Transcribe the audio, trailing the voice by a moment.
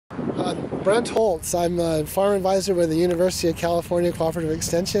Brent Holtz. I'm a farm advisor with the University of California Cooperative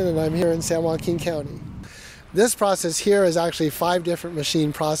Extension, and I'm here in San Joaquin County. This process here is actually 5 different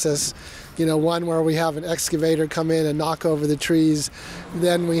machine process. One where we have an excavator come in and knock over the trees.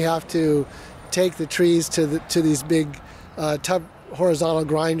 Then we have to take the trees to these big tub horizontal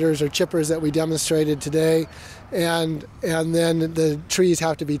grinders or chippers that we demonstrated today, and then the trees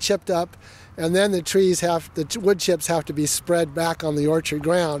have to be chipped up, and then the wood chips have to be spread back on the orchard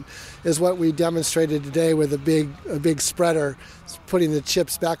ground, is what we demonstrated today with a big spreader putting the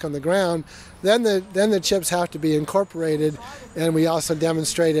chips back on the ground. Then the chips have to be incorporated, and we also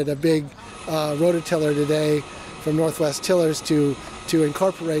demonstrated a big rototiller today from Northwest Tillers to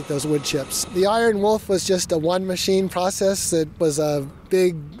incorporate those wood chips. The Iron Wolf was just a one machine process. It was a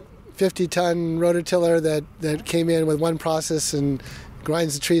big 50-ton rototiller that came in with one process and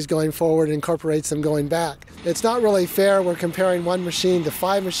grinds the trees going forward and incorporates them going back. It's not really fair. We're comparing one machine to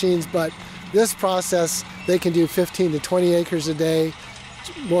 5 machines, but this process, they can do 15 to 20 acres a day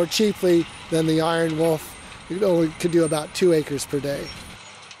more cheaply than the Iron Wolf. We could do about 2 acres per day.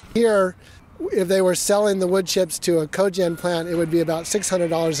 Here, if they were selling the wood chips to a cogen plant, it would be about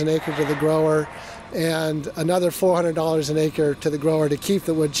 $600 an acre to the grower and another $400 an acre to the grower to keep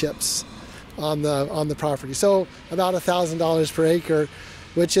the wood chips on the property. So about $1,000 per acre,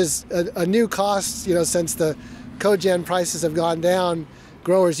 which is a new cost, since the cogen prices have gone down.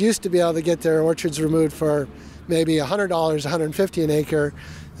 Growers used to be able to get their orchards removed for maybe $100, $150 an acre,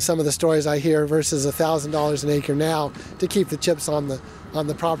 some of the stories I hear, versus $1,000 an acre now to keep the chips on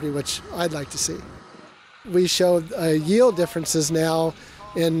the property, which I'd like to see. We showed yield differences now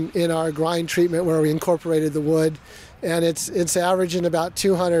in our grind treatment where we incorporated the wood, and it's averaging about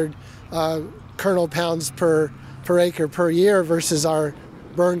 200 kernel pounds per acre per year versus our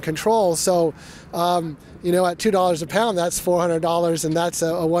burn control. So at $2 a pound, that's $400, and that's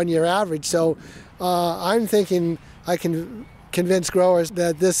a one-year average. So I'm thinking I can convince growers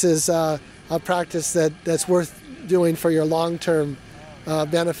that this is a practice that's worth doing for your long-term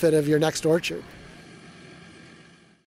benefit of your next orchard.